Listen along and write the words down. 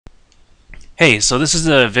Hey, so this is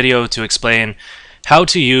a video to explain how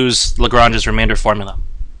to use Lagrange's remainder formula.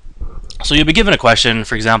 So you'll be given a question,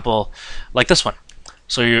 for example, like this one.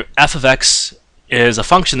 So your f of x is a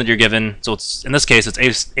function that you're given, so it's in this case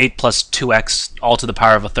it's 8 plus 2x all to the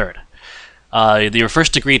power of a third. Your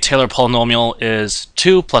first degree Taylor polynomial is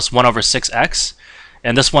 2 plus 1 over 6x,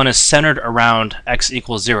 and this one is centered around x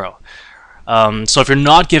equals 0. So if you're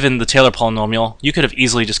not given the Taylor polynomial, you could have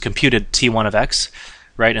easily just computed t1 of x,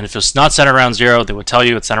 right? And if it's not centered around 0, they would tell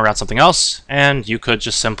you it's centered around something else, and you could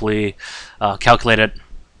just simply calculate it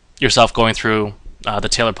yourself going through the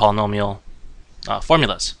Taylor polynomial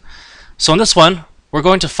formulas. So in this one, we're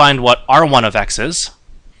going to find what r1 of x is,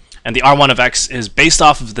 and the r1 of x is based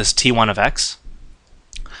off of this t1 of x.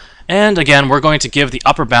 And again, we're going to give the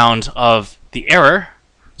upper bound of the error,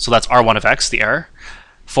 so that's r1 of x, the error,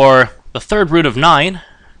 for the third root of 9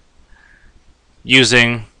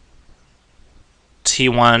 using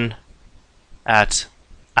t1 at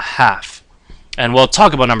a half. And we'll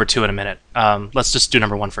talk about number 2 in a minute. Let's just do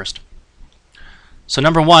number 1 first. So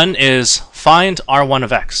number 1 is find r1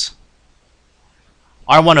 of x.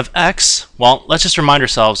 r1 of x, well, let's just remind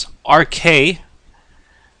ourselves, rk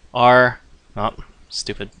of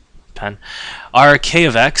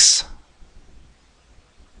x,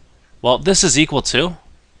 well, this is equal to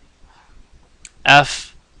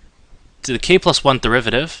f to the k plus 1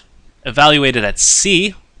 derivative evaluated at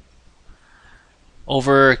c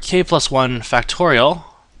over k plus 1 factorial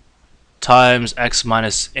times x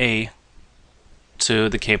minus a to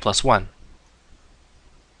the k plus 1.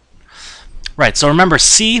 Right, so remember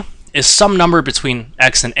c is some number between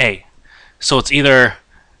x and a. So it's either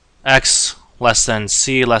x less than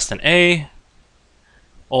c less than a,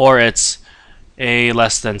 or it's a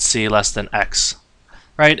less than c less than x.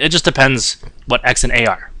 Right? It just depends what x and a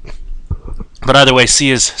are. But either way,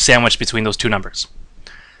 c is sandwiched between those two numbers.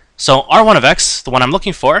 So r1 of x, the one I'm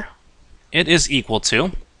looking for, it is equal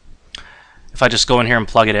to, if I just go in here and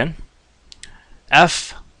plug it in,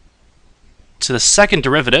 f to the second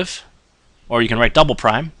derivative, or you can write double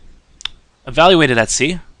prime, evaluated at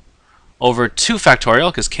c, over 2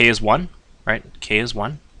 factorial, because k is 1, right? K is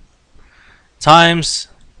 1, times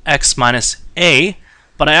x minus a,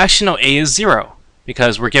 but I actually know a is 0,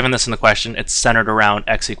 because we're given this in the question, it's centered around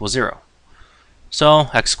x equals 0. So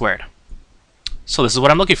x squared. So this is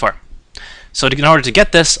what I'm looking for. So in order to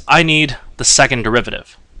get this, I need the second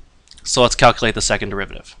derivative. So let's calculate the second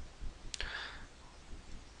derivative.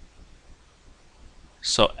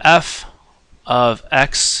 So f of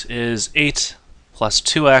x is 8 plus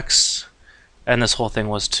 2x, and this whole thing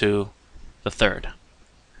was to the third.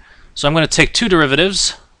 So I'm going to take two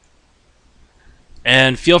derivatives,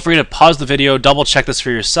 and feel free to pause the video, double check this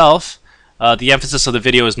for yourself. The emphasis of the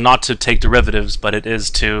video is not to take derivatives, but it is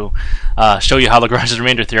to show you how Lagrange's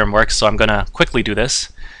remainder theorem works, so I'm going to quickly do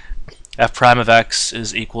this. F prime of x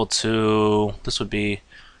is equal to, this would be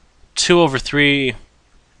 2 over 3,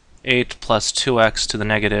 8 plus 2x to the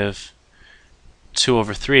negative 2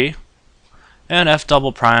 over 3. And f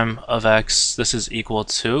double prime of x, this is equal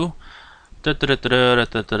to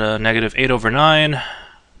negative 8 over 9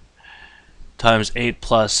 times 8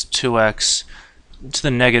 plus 2x to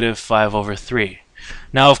the negative 5 over 3.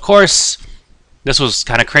 Now, of course, this was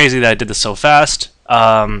kind of crazy that I did this so fast.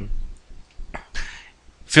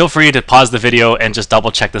 Feel free to pause the video and just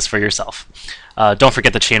double check this for yourself. Don't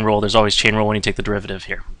forget the chain rule. There's always chain rule when you take the derivative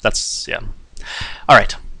here. That's, yeah. All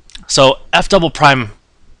right. So f double prime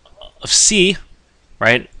of c,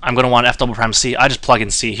 right? I'm going to want f double prime of c. I just plug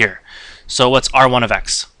in c here. So what's r1 of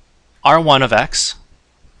x? r1 of x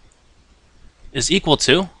is equal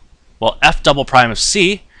to, well, f double prime of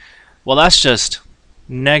c, well, that's just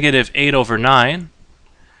negative 8 over 9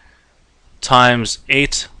 times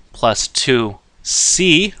 8 plus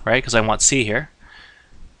 2c, right, because I want c here,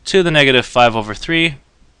 to the negative 5 over 3.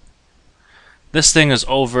 This thing is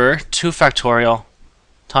over 2 factorial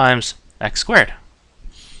times x squared.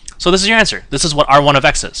 So this is your answer. This is what r1 of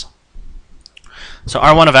x is. So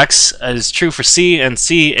r1 of x is true for c, and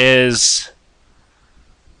c is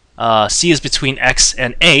between x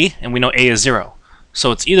and a, and we know a is 0.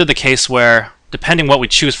 So it's either the case where, depending what we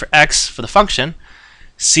choose for x for the function,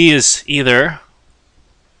 c is either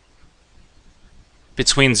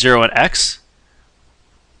between 0 and x,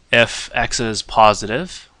 if x is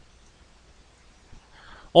positive,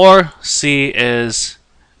 or c is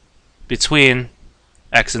between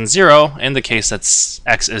x and 0 in the case that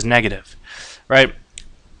x is negative, right?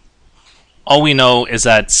 All we know is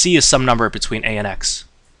that c is some number between a and x.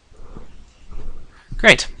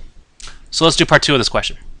 Great. So let's do part 2 of this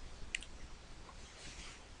question.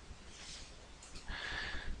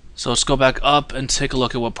 So let's go back up and take a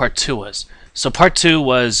look at what part 2 was. So part 2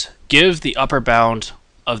 was give the upper bound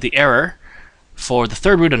of the error for the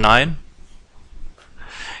third root of 9,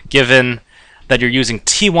 given that you're using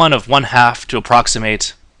t1 of 1/2 to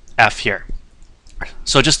approximate f here.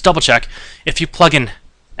 So just double check. If you plug in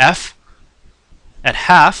f at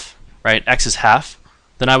half, right, x is half,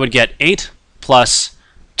 then I would get 8 plus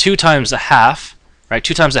 2 times a half, right?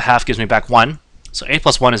 2 times a half gives me back 1. So 8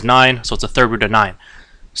 plus 1 is 9, so it's the third root of 9.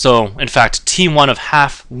 So in fact, t1 of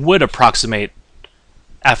half would approximate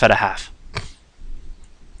f at a half.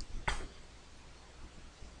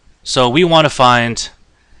 So we want to find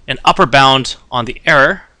an upper bound on the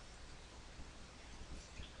error.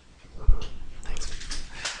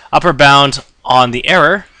 Upper bound on the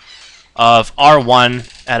error of r1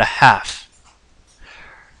 at a half.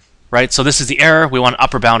 Right, so this is the error. We want an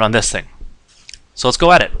upper bound on this thing. So let's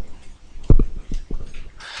go at it.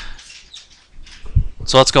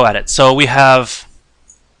 So we have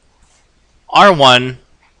r1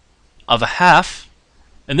 of a half,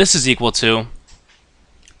 and this is equal to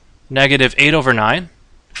negative 8 over 9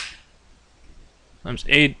 times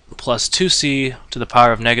 8 plus 2c to the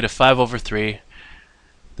power of negative 5 over 3.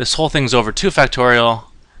 This whole thing's over 2 factorial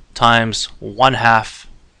times 1/2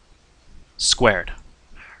 squared,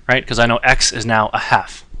 right? Because I know x is now a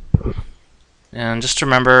half. And just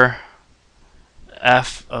remember,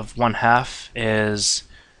 f of 1/2 is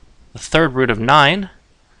the third root of 9.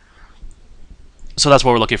 So that's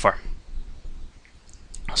what we're looking for.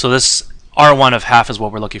 So this r1 of half is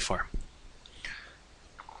what we're looking for.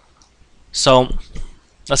 So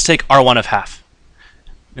let's take r1 of half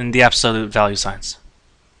in the absolute value signs.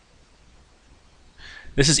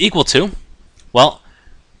 This is equal to, well,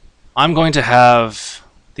 I'm going to have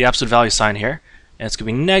the absolute value sign here, and it's going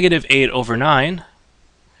to be negative 8 over 9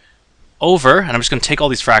 over, and I'm just going to take all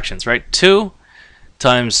these fractions, right? 2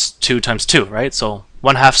 times 2 times 2, right? So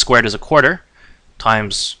 1/2 squared is a quarter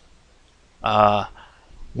times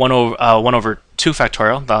 1 over 2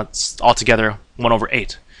 factorial. That's altogether 1 over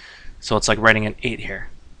 8. So it's like writing an 8 here.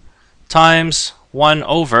 Times 1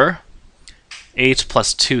 over 8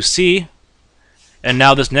 plus 2c. And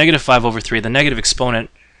now this negative 5 over 3, the negative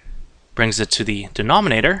exponent, brings it to the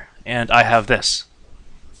denominator, and I have this.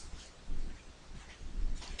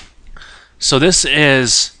 So this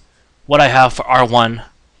is what I have for r1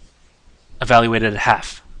 evaluated at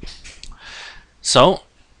half. So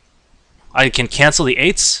I can cancel the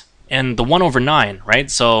 8s and the 1 over 9, right?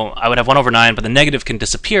 So I would have 1 over 9, but the negative can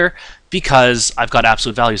disappear because I've got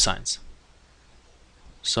absolute value signs.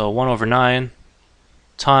 So 1 over 9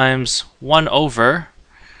 times 1 over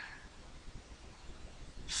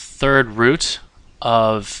third root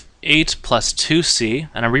of 8 plus 2c,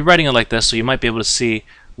 and I'm rewriting it like this so you might be able to see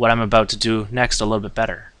what I'm about to do next a little bit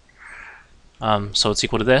better. So it's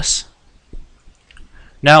equal to this.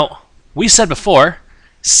 Now, we said before,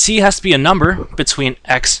 c has to be a number between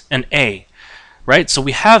x and a, right? So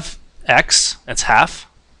we have x, it's half.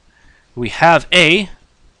 We have a,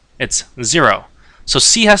 it's 0. So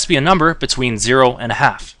c has to be a number between 0 and a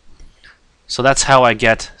half. So that's how I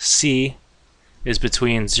get c is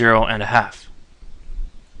between 0 and a half.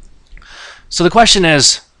 So the question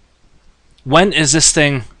is, when is this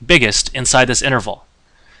thing biggest inside this interval?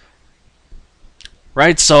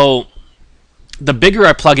 Right? So the bigger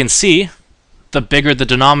I plug in c, the bigger the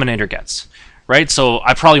denominator gets. Right? So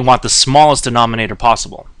I probably want the smallest denominator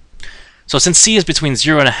possible. So since c is between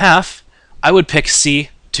 0 and a half, I would pick c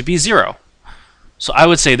to be 0. So I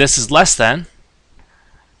would say this is less than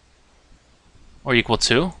or equal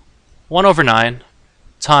to 1 over 9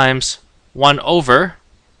 times 1 over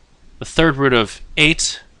the third root of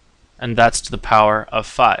 8, and that's to the power of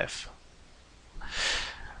 5.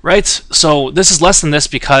 Right? So this is less than this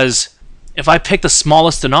because if I pick the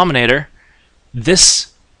smallest denominator,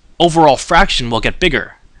 this overall fraction will get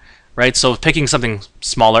bigger. Right? So picking something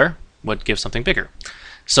smaller would give something bigger.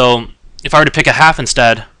 So if I were to pick a half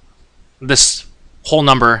instead, this whole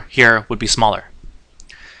number here would be smaller.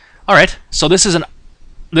 All right, so this is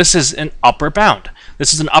an upper bound.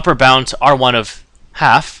 This is an upper bound to r1 of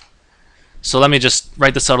half. So let me just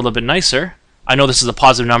write this out a little bit nicer. I know this is a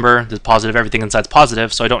positive number. This is positive. Everything inside is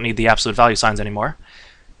positive, so I don't need the absolute value signs anymore.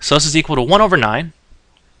 So this is equal to 1 over 9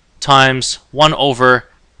 times 1 over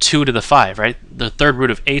 2 to the 5, right? The third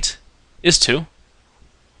root of 8 is 2,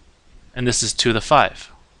 and this is 2 to the 5.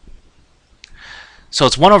 So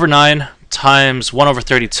it's 1 over 9 times 1 over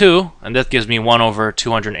 32, and that gives me 1 over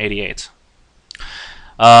 288.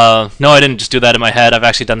 No, I didn't just do that in my head. I've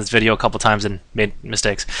actually done this video a couple times and made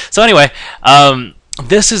mistakes. So anyway,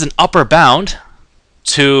 this is an upper bound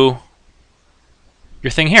to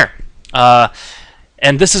your thing here.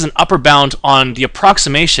 And this is an upper bound on the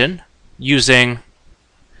approximation using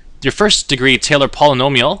your first degree Taylor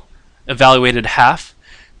polynomial evaluated half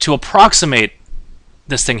to approximate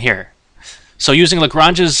this thing here. So using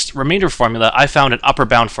Lagrange's remainder formula, I found an upper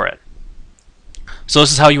bound for it. So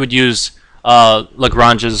this is how you would use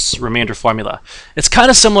Lagrange's remainder formula. It's kind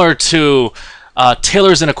of similar to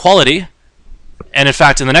Taylor's inequality, and in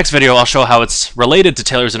fact in the next video I'll show how it's related to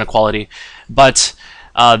Taylor's inequality, but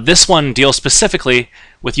this one deals specifically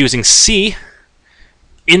with using C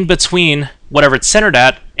in between whatever it's centered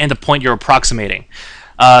at and the point you're approximating.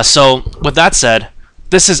 So with that said,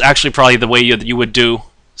 this is actually probably the way you would do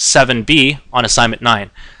 7b on assignment 9.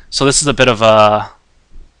 So this is a bit of a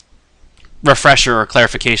refresher or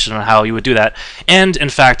clarification on how you would do that, and in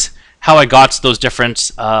fact how I got those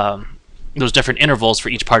different intervals for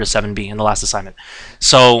each part of 7b in the last assignment.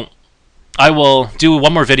 So I will do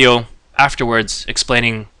one more video afterwards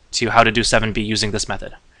explaining to you how to do 7b using this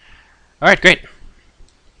method. Alright, great.